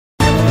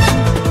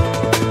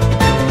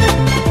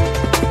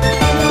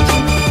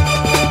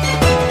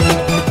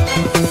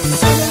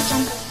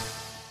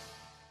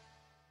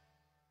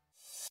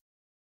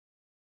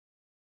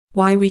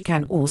Why we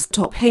can all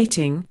stop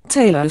hating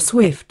Taylor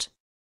Swift.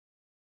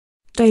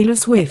 Taylor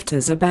Swift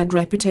has a bad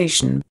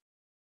reputation.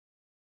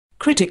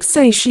 Critics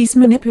say she's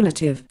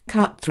manipulative,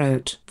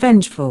 cutthroat,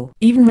 vengeful,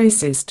 even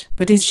racist,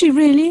 but is she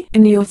really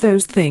any of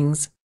those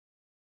things?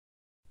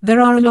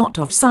 There are a lot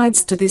of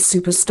sides to this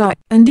superstar,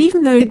 and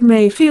even though it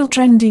may feel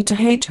trendy to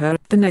hate her,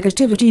 the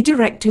negativity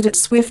directed at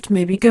Swift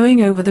may be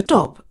going over the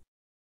top.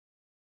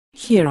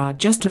 Here are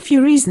just a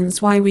few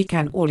reasons why we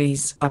can all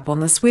ease up on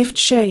the Swift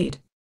shade.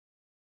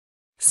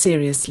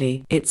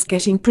 Seriously, it's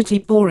getting pretty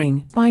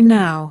boring by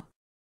now.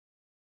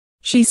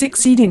 She's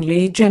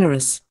exceedingly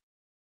generous.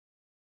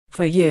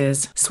 For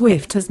years,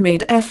 Swift has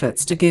made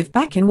efforts to give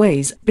back in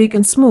ways big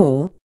and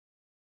small.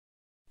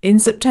 In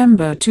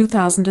September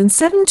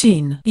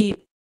 2017,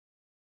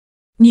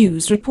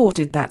 News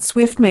reported that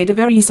Swift made a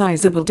very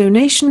sizable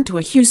donation to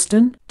a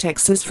Houston,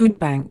 Texas food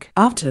bank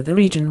after the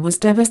region was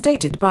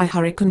devastated by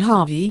Hurricane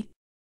Harvey.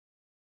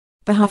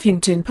 The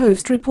Huffington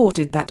Post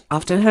reported that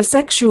after her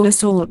sexual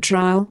assault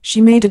trial,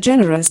 she made a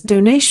generous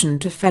donation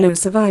to fellow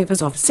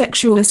survivors of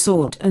sexual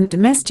assault and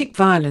domestic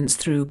violence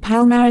through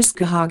Palmares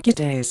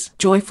Kahagite's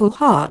Joyful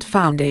Heart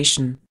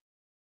Foundation.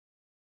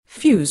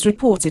 Fuse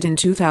reported in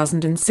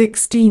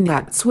 2016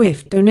 that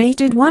Swift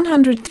donated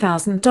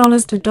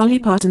 $100,000 to Dolly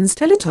Parton's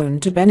telethon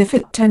to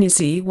benefit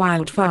Tennessee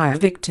wildfire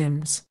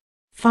victims,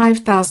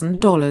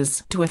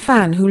 $5,000 to a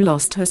fan who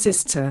lost her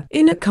sister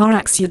in a car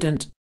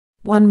accident,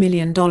 $1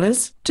 million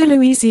to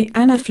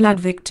Louisiana flood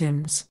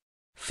victims,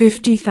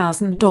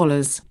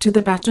 $50,000 to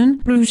the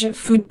Baton Rouge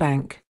Food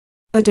Bank,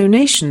 a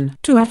donation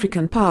to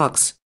African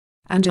parks,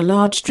 and a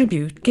large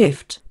tribute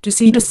gift to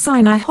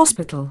Cedars-Sinai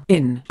Hospital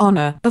in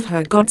honor of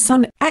her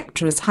godson,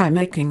 actress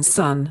Jaime King's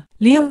son,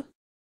 Leo.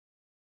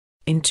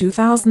 In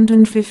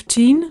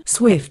 2015,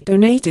 Swift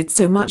donated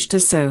so much to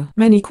so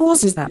many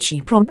causes that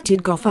she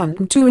prompted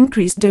GoFundMe to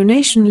increase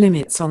donation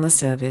limits on the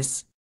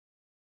service.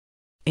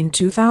 In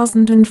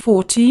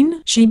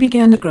 2014, she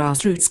began a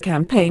grassroots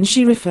campaign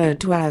she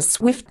referred to as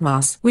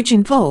Swiftmas, which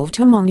involved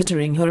her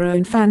monitoring her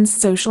own fans'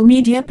 social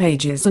media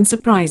pages and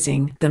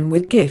surprising them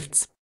with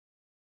gifts.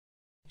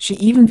 She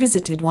even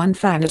visited one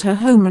fan at her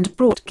home and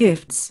brought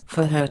gifts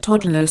for her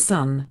toddler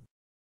son.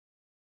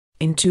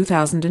 In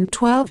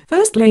 2012,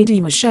 First Lady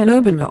Michelle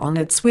Obama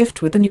honored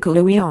Swift with the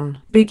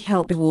Nickelodeon Big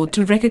Help Award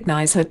to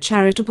recognize her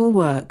charitable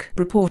work,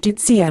 reported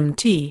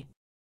CMT.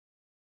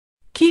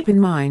 Keep in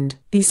mind,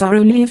 these are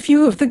only a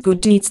few of the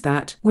good deeds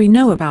that we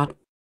know about.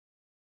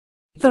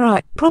 There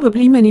are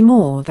probably many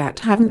more that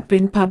haven't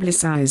been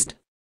publicized.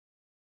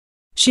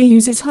 She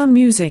uses her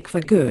music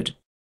for good.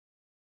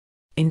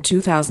 In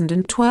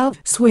 2012,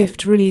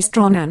 Swift released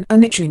Ronan,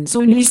 an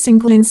iTunes-only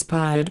single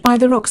inspired by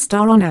the rock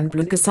star Ronan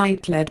blogger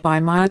site led by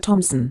Maya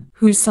Thompson,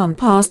 whose son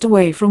passed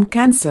away from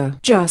cancer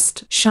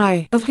just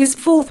shy of his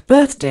 4th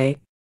birthday.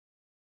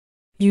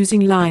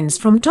 Using lines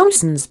from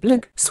Thompson's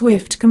blog,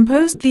 Swift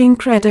composed the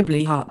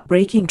incredibly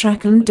heartbreaking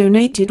track and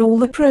donated all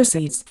the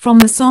proceeds from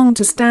the song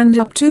to Stand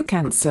Up to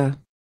Cancer.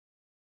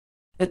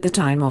 At the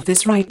time of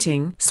this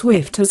writing,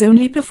 Swift has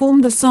only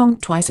performed the song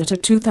twice at a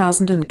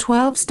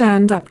 2012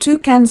 Stand Up to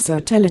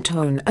Cancer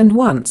telethon and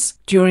once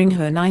during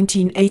her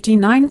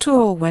 1989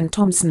 tour when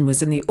Thompson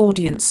was in the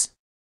audience.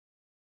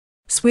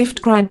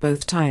 Swift cried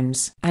both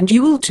times, and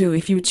you will too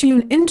if you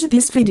tune into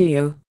this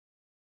video.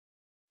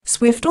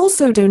 Swift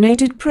also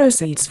donated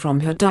proceeds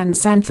from her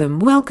dance anthem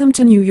Welcome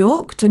to New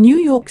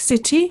York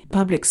City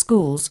public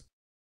schools.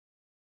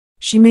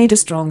 She made a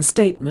strong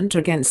statement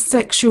against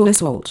sexual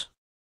assault.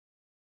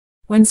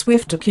 When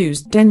Swift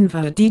accused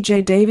Denver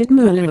DJ David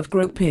Mueller of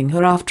groping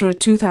her after a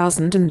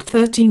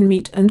 2013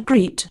 meet and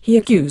greet, he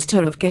accused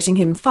her of getting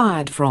him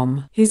fired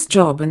from his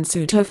job and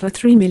sued her for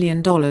 $3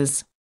 million.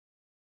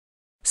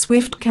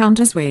 Swift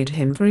countersued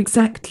him for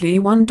exactly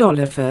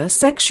 $1 for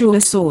sexual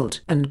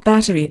assault and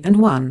battery and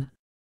won.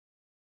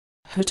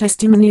 Her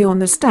testimony on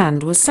the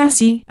stand was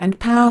sassy and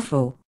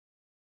powerful.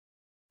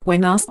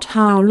 When asked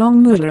how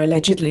long Mueller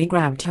allegedly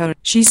grabbed her,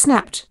 she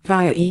snapped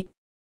via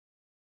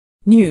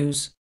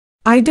News.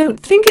 I don't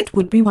think it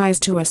would be wise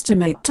to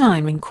estimate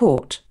time in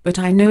court, but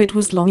I know it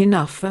was long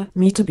enough for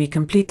me to be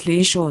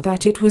completely sure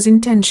that it was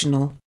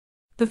intentional.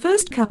 The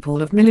first couple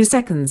of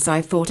milliseconds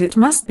I thought it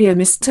must be a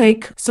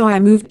mistake, so I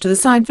moved to the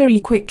side very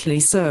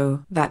quickly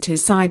so that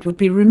his side would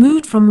be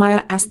removed from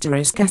my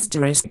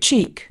 ***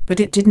 cheek, but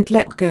it didn't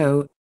let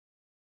go.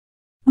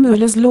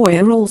 Mueller's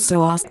lawyer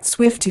also asked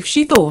Swift if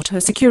she thought her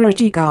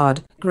security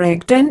guard,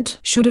 Greg Dent,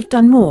 should have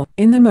done more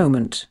in the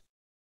moment.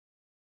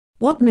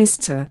 What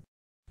Mr.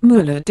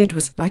 Mueller did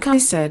was, like I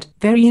said,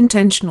 very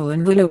intentional,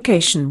 and the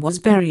location was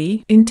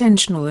very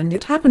intentional, and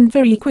it happened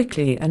very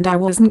quickly, and I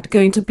wasn't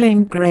going to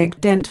blame Greg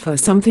Dent for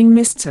something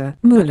Mr.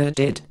 Mueller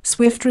did,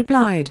 Swift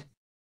replied.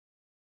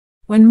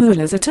 When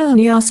Mueller's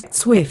attorney asked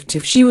Swift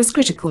if she was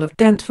critical of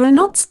Dent for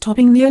not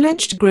stopping the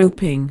alleged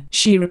groping,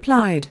 she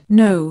replied,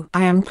 "No,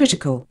 I am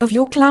critical of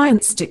your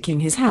client sticking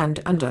his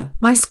hand under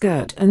my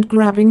skirt and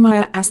grabbing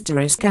my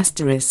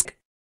 ***.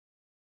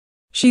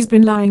 She's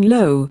been lying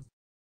low.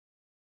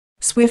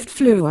 Swift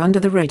flew under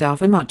the radar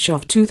for much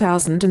of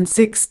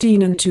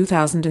 2016 and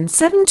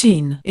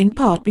 2017, in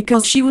part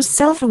because she was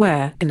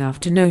self-aware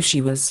enough to know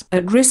she was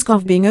at risk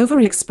of being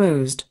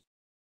overexposed.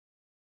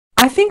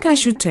 "I think I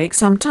should take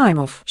some time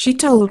off," she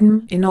told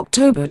him in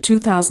October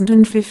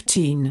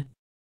 2015.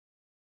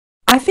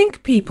 "I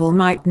think people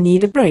might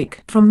need a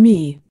break from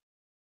me."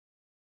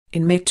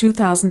 In May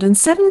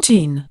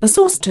 2017, a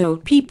source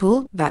told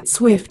People that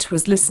Swift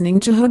was listening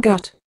to her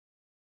gut.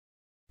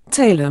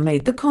 "Taylor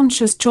made the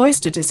conscious choice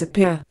to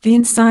disappear," the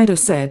insider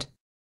said.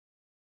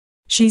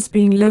 "She's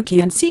being low-key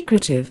and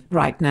secretive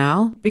right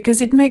now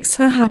because it makes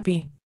her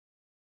happy."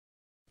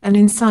 An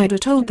insider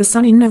told The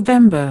Sun in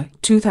November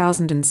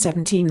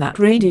 2017 that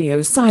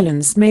radio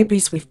silence may be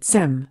Swift's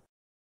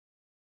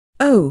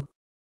M.O.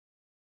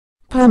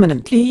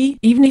 permanently,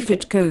 even if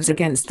it goes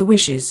against the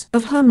wishes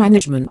of her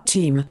management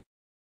team.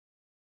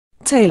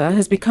 "Taylor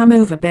has become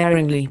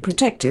overbearingly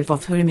protective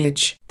of her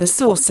image," the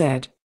source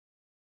said.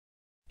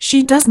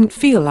 "She doesn't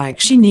feel like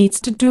she needs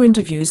to do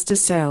interviews to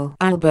sell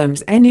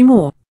albums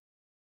anymore.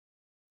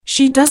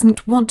 She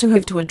doesn't want to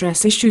have to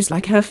address issues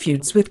like her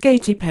feuds with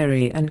Katy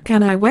Perry and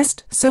Kanye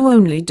West, so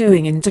only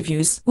doing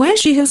interviews where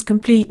she has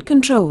complete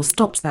control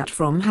stops that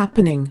from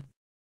happening."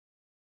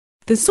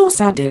 The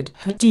source added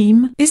her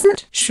team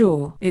isn't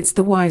sure it's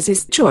the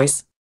wisest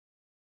choice.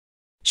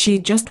 She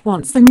just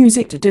wants the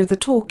music to do the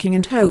talking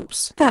and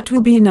hopes that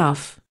will be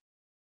enough.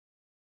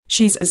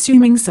 She's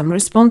assuming some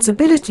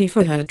responsibility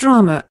for her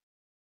drama.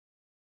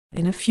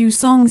 In a few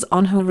songs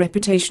on her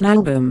Reputation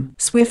album,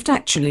 Swift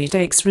actually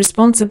takes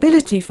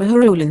responsibility for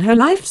her role in her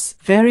life's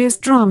various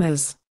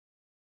dramas.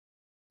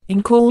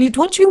 In Call It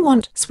What You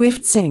Want,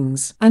 Swift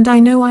sings, "And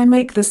I know I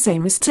make the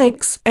same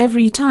mistakes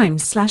every time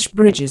 /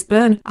 bridges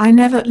burn, I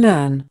never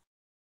learn."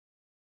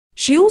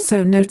 She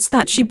also notes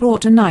that she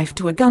brought a knife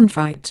to a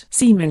gunfight,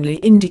 seemingly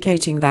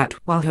indicating that,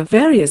 while her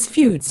various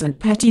feuds and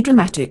petty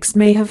dramatics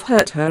may have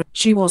hurt her,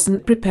 she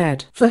wasn't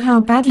prepared for how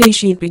badly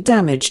she'd be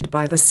damaged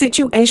by the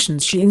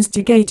situations she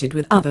instigated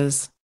with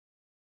others.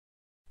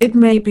 It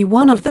may be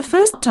one of the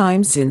first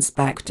times since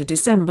back to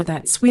December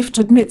that Swift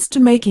admits to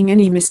making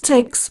any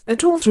mistakes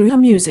at all through her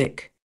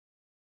music.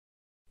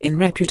 In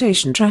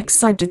Reputation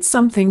tracks I Did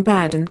Something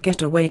Bad and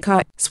Getaway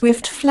Car,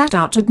 Swift flat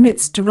out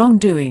admits to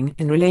wrongdoing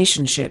in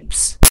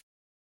relationships.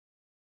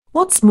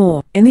 What's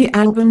more, in the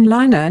album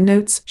liner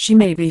notes, she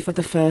maybe for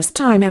the first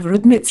time ever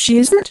admits she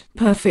isn't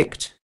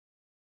perfect.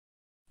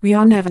 "We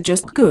are never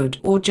just good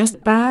or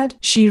just bad,"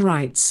 she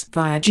writes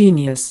via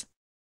Genius.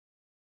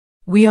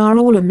 "We are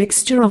all a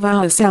mixture of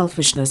our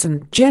selfishness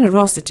and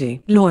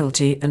generosity,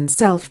 loyalty and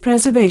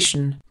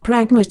self-preservation,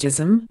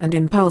 pragmatism and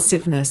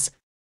impulsiveness.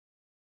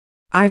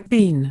 I've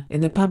been in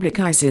the public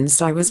eye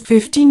since I was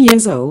 15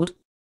 years old.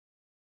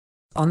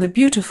 On the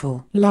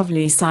beautiful,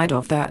 lovely side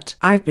of that,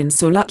 I've been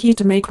so lucky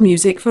to make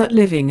music for a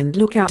living and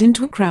look out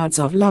into crowds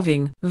of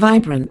loving,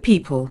 vibrant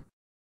people.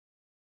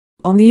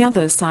 On the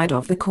other side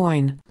of the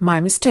coin, my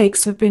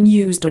mistakes have been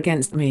used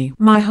against me,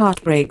 my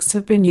heartbreaks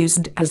have been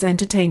used as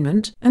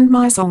entertainment, and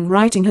my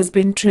songwriting has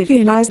been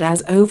trivialized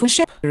as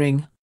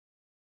oversharing."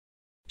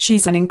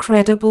 She's an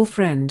incredible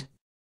friend.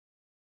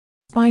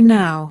 By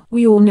now,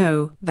 we all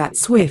know that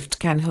Swift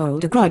can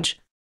hold a grudge.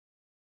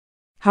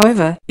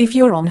 However, if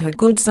you're on her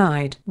good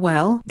side,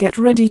 well, get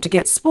ready to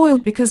get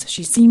spoiled because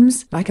she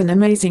seems like an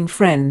amazing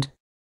friend.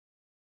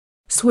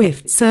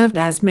 Swift served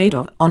as maid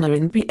of honor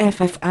in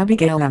BFF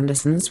Abigail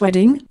Anderson's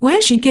wedding,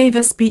 where she gave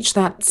a speech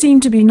that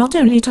seemed to be not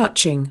only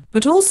touching,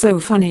 but also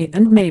funny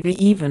and maybe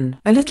even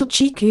a little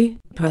cheeky,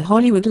 per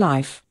Hollywood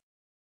Life.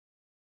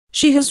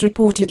 She has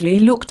reportedly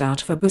looked out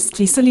for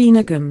busty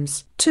Selena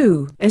Gomez,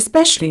 too,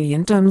 especially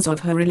in terms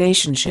of her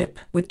relationship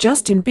with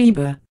Justin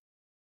Bieber.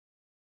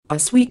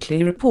 Us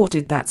Weekly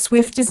reported that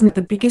Swift isn't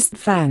the biggest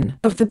fan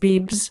of the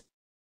Biebs.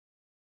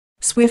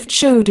 Swift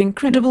showed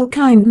incredible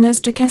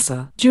kindness to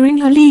Kessa during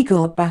her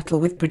legal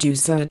battle with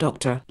producer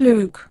Dr.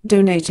 Luke,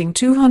 donating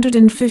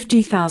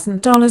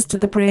 $250,000 to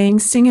the praying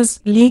singer's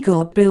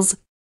legal bills.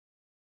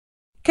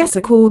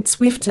 Kessa called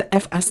Swift a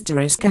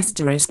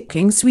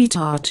king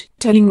sweetheart,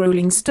 telling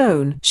Rolling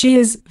Stone she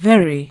is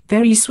very,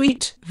 very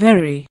sweet,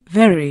 very,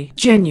 very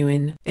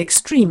genuine,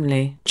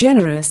 extremely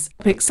generous,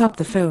 picks up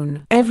the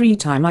phone every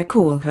time I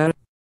call her.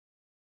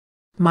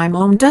 My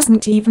mom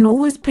doesn't even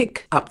always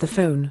pick up the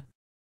phone.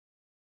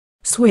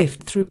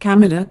 Swift threw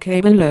Camila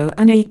Cabello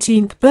an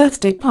 18th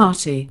birthday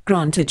party.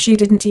 Granted, she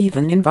didn't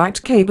even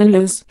invite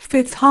Cabello's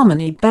Fifth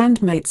Harmony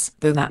bandmates,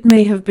 though that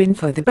may have been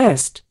for the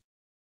best.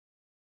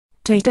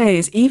 Tay-Tay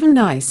is even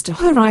nice to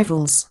her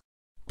rivals.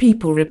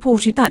 People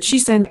reported that she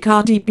sent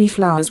Cardi B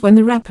flowers when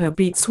the rapper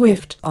beat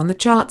Swift on the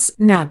charts,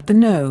 nabbed the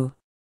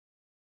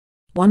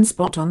 #1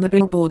 spot on the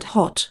Billboard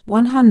Hot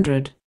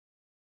 100.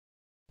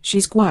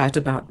 She's quiet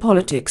about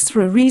politics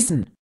for a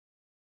reason.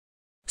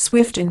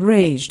 Swift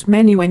enraged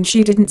many when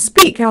she didn't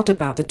speak out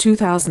about the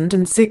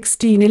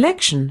 2016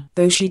 election,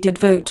 though she did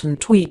vote and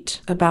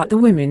tweet about the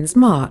Women's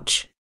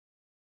March.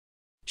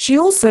 She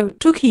also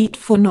took heat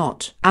for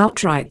not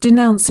outright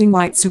denouncing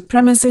white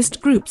supremacist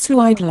groups who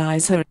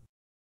idolize her.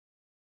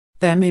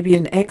 There may be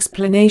an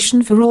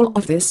explanation for all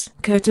of this,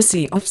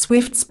 courtesy of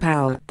Swift's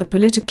pal, the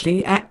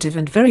politically active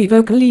and very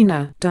vocal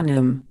Lena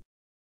Dunham.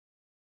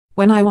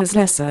 When I was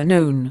lesser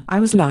known, I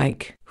was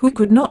like, who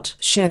could not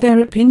share their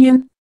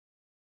opinion?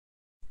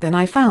 Then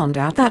I found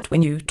out that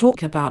when you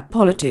talk about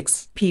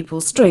politics, people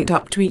straight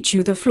up tweet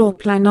you the floor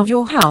plan of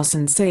your house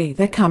and say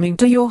they're coming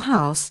to your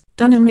house,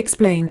 Dunham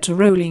explained to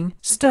Rolling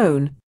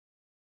Stone.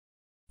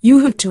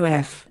 You had to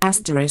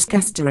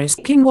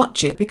 ***king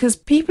watch it because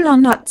people are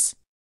nuts.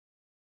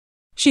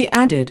 She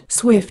added,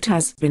 Swift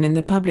has been in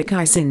the public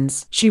eye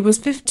since she was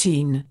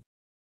 15.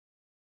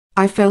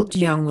 I felt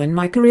young when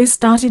my career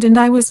started and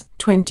I was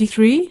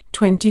 23,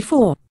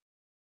 24.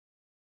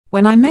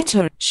 When I met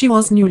her, she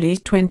was newly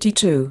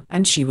 22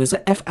 and she was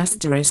a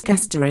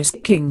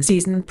 ***king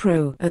season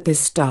pro at this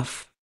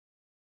stuff.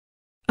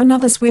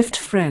 Another Swift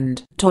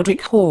friend,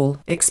 Todrick Hall,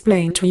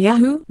 explained to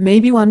Yahoo,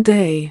 maybe one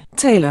day,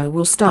 Taylor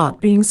will start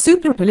being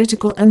super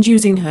political and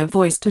using her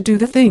voice to do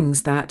the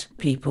things that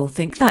people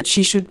think that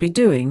she should be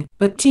doing,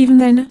 but even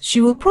then she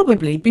will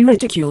probably be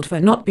ridiculed for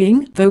not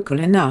being vocal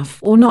enough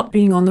or not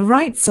being on the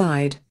right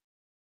side.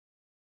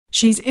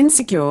 She's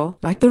insecure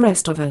like the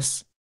rest of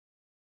us.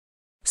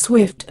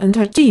 Swift and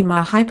her team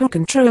are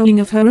hyper-controlling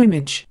of her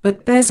image,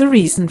 but there's a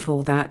reason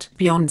for that,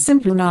 beyond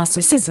simple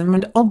narcissism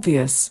and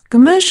obvious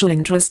commercial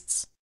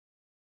interests.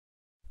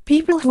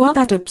 People who are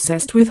that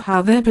obsessed with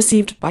how they're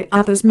perceived by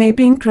others may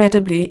be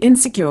incredibly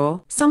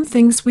insecure,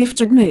 something Swift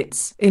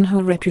admits in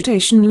her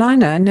Reputation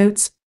liner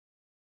notes.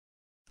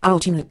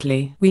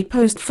 Ultimately, we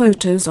post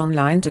photos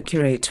online to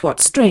curate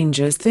what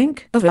strangers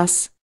think of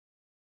us.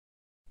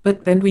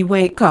 But then we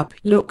wake up,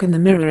 look in the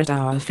mirror at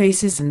our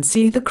faces and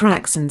see the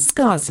cracks and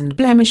scars and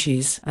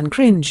blemishes and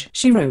cringe,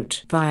 she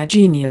wrote via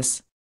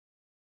Genius.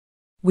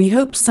 We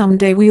hope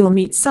someday we'll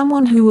meet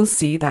someone who will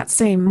see that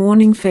same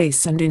morning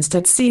face and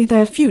instead see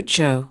their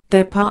future,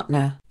 their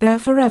partner, their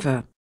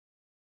forever.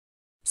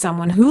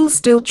 Someone who'll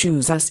still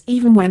choose us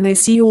even when they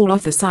see all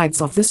of the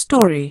sides of the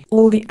story,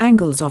 all the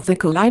angles of the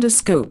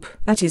kaleidoscope,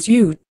 that is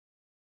you.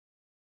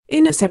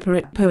 In a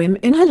separate poem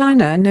in her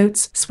liner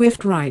notes,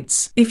 Swift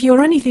writes, if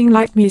you're anything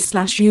like me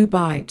 / you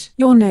bite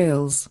your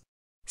nails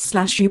 /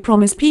 you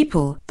promise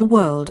people the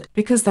world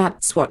because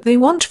that's what they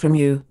want from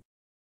you.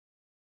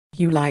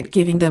 You like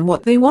giving them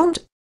what they want.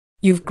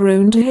 You've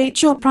grown to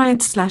hate your pride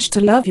 / to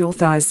love your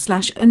thighs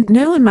 / and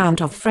no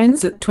amount of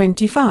friends at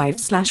 25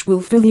 / will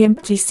fill the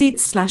empty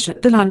seats /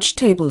 at the lunch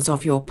tables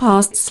of your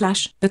past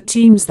 / the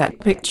teams that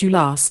picked you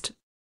last.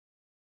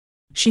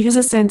 She has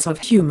a sense of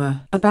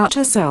humor about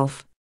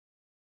herself.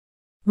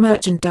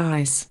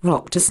 Merchandise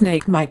rocked a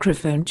snake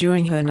microphone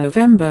during her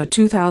November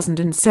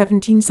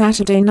 2017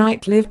 Saturday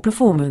Night Live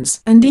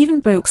performance and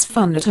even pokes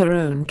fun at her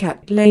own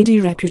cat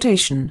lady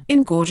reputation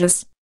in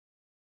Gorgeous.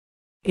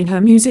 In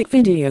her music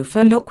video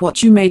for Look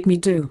What You Made Me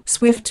Do,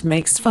 Swift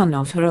makes fun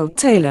of her old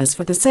tailors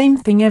for the same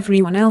thing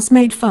everyone else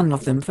made fun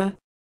of them for.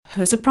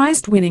 Her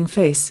surprised winning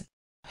face,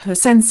 her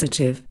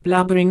sensitive,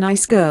 blubbering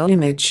nice girl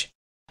image,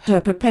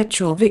 her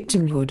perpetual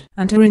victimhood,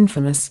 and her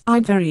infamous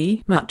 "I'd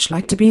very much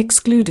like to be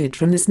excluded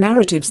from this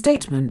narrative"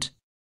 statement.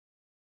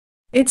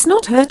 It's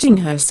not hurting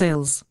her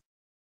sales.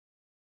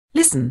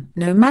 Listen,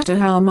 no matter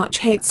how much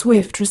hate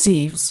Swift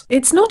receives,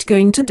 it's not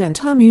going to dent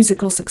her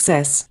musical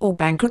success or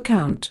bank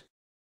account.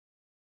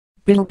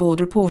 Billboard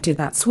reported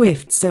that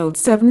Swift sold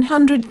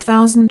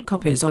 700,000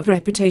 copies of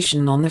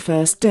Reputation on the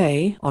first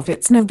day of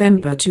its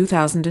November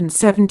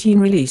 2017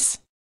 release.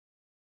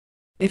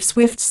 If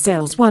Swift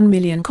sells 1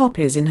 million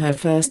copies in her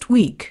first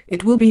week,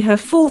 it will be her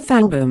fourth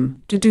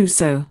album to do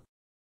so.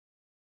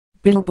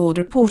 Billboard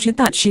reported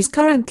that she's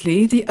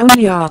currently the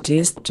only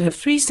artist to have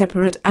 3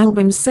 separate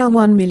albums sell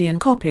 1 million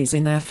copies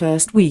in their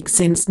first week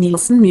since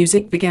Nielsen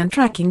Music began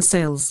tracking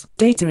sales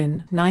data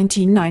in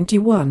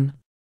 1991.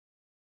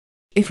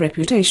 If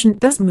Reputation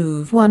does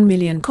move 1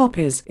 million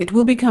copies, it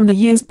will become the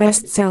year's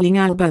best-selling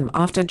album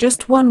after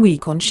just 1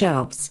 week on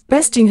shelves,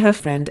 besting her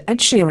friend Ed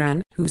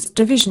Sheeran, whose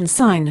division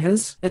Sign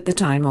has, at the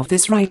time of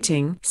this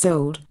writing,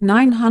 sold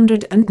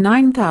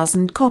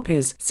 909,000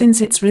 copies since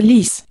its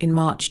release in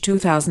March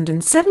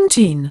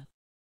 2017.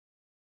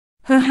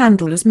 Her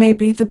handlers may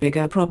be the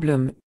bigger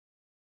problem.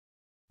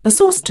 A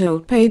source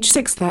told Page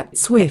Six that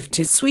Swift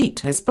is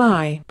sweet as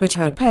pie, but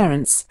her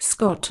parents,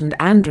 Scott and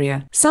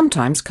Andrea,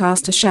 sometimes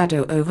cast a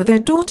shadow over their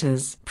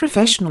daughter's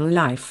professional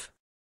life.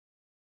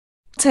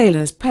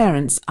 Taylor's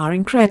parents are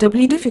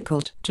incredibly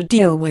difficult to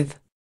deal with.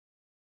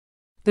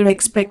 Their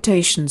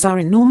expectations are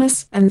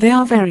enormous and they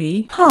are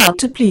very hard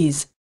to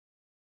please.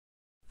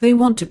 They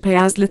want to pay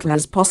as little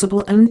as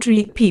possible and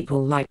treat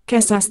people like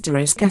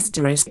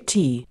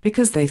 ***T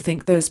because they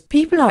think those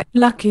people are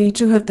lucky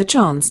to have the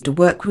chance to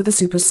work with a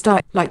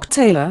superstar like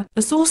Taylor,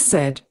 a source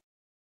said.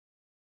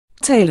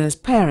 Taylor's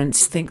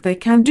parents think they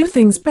can do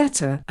things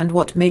better, and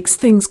what makes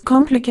things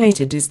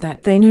complicated is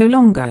that they no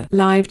longer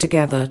live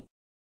together.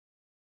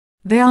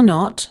 They are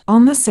not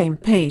on the same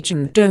page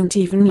and don't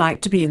even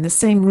like to be in the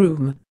same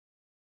room.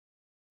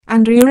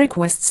 Andrea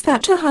requests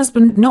that her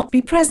husband not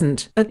be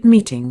present at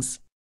meetings.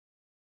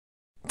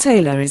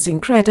 Taylor is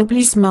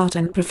incredibly smart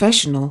and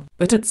professional,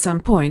 but at some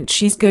point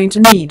she's going to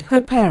need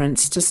her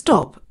parents to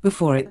stop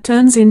before it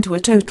turns into a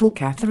total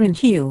Catherine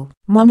Heel,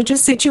 momager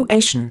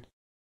situation.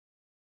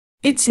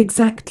 It's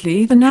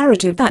exactly the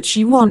narrative that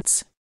she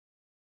wants.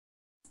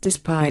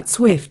 Despite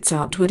Swift's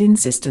outward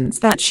insistence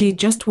that she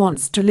just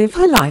wants to live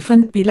her life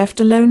and be left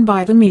alone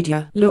by the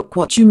media. "Look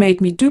what you made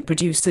me do,"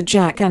 producer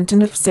Jack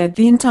Antonoff said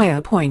the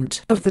entire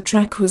point of the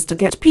track was to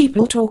get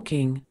people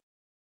talking.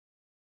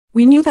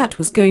 "We knew that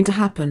was going to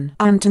happen,"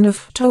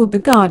 Antonoff told The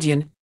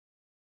Guardian.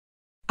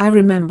 "I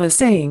remember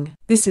saying,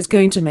 this is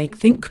going to make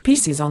think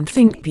pieces on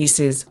think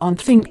pieces on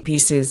think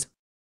pieces.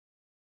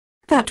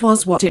 That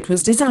was what it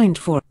was designed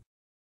for.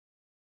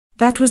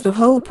 That was the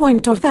whole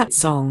point of that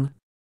song."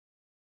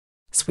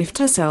 Swift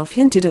herself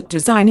hinted at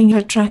designing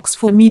her tracks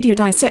for media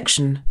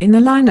dissection in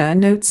the liner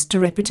notes to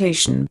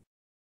Reputation.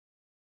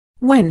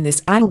 "When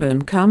this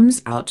album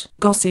comes out,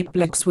 gossip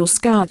blogs will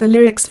scour the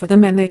lyrics for the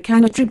men they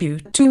can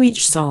attribute to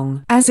each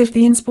song, as if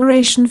the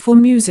inspiration for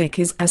music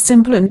is as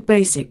simple and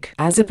basic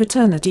as a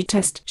paternity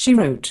test," she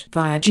wrote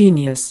via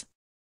Genius.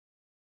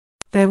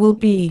 "There will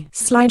be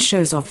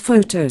slideshows of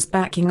photos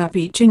backing up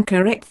each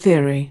incorrect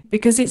theory,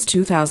 because it's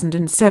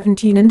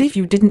 2017 and if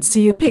you didn't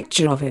see a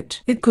picture of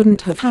it, it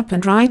couldn't have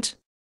happened, right?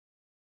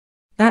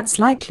 That's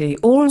likely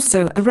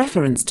also a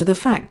reference to the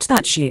fact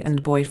that she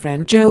and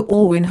boyfriend Joe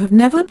Alwyn have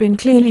never been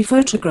clearly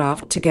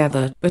photographed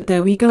together, but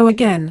there we go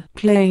again,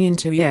 playing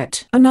into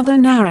yet another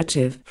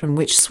narrative from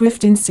which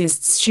Swift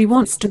insists she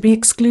wants to be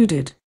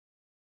excluded.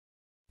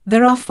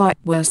 There are far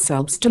worse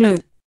subs to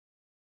loathe.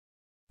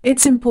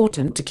 It's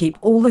important to keep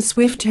all the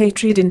Swift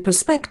hatred in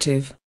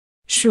perspective.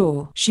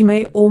 Sure, she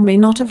may or may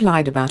not have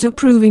lied about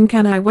approving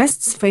Kanye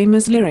West's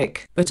famous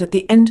lyric, but at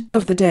the end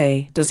of the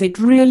day, does it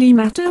really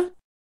matter?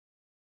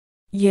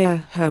 Yeah,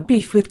 her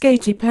beef with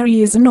Katy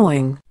Perry is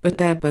annoying, but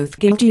they're both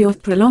guilty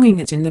of prolonging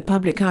it in the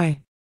public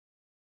eye.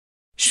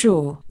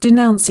 Sure,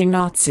 denouncing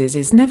Nazis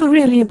is never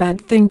really a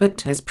bad thing,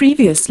 but as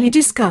previously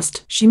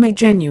discussed, she may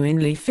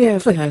genuinely fear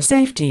for her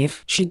safety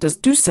if she does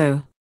do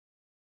so.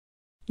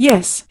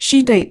 Yes,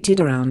 she dated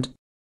around.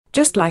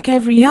 Just like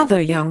every other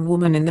young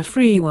woman in the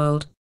free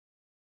world.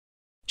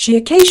 She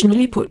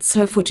occasionally puts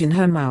her foot in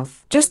her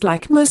mouth, just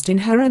like most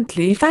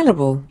inherently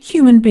fallible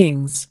human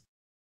beings.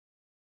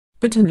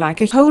 But unlike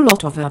a whole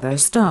lot of other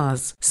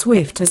stars,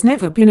 Swift has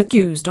never been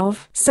accused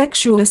of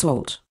sexual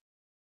assault.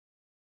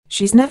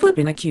 She's never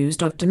been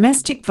accused of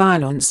domestic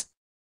violence.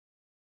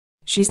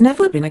 She's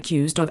never been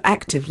accused of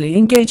actively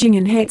engaging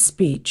in hate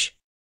speech.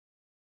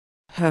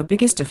 Her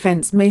biggest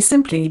offense may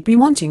simply be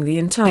wanting the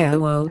entire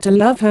world to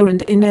love her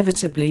and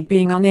inevitably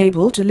being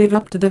unable to live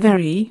up to the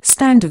very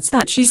standards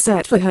that she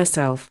set for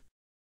herself.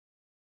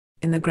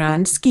 In the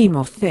grand scheme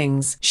of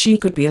things, she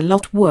could be a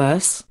lot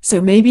worse,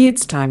 so maybe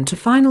it's time to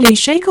finally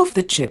shake off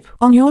the chip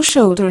on your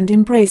shoulder and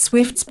embrace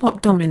Swift's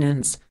pop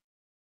dominance.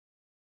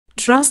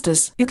 Trust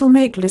us, it'll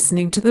make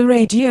listening to the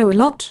radio a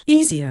lot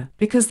easier,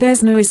 because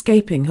there's no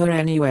escaping her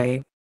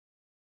anyway.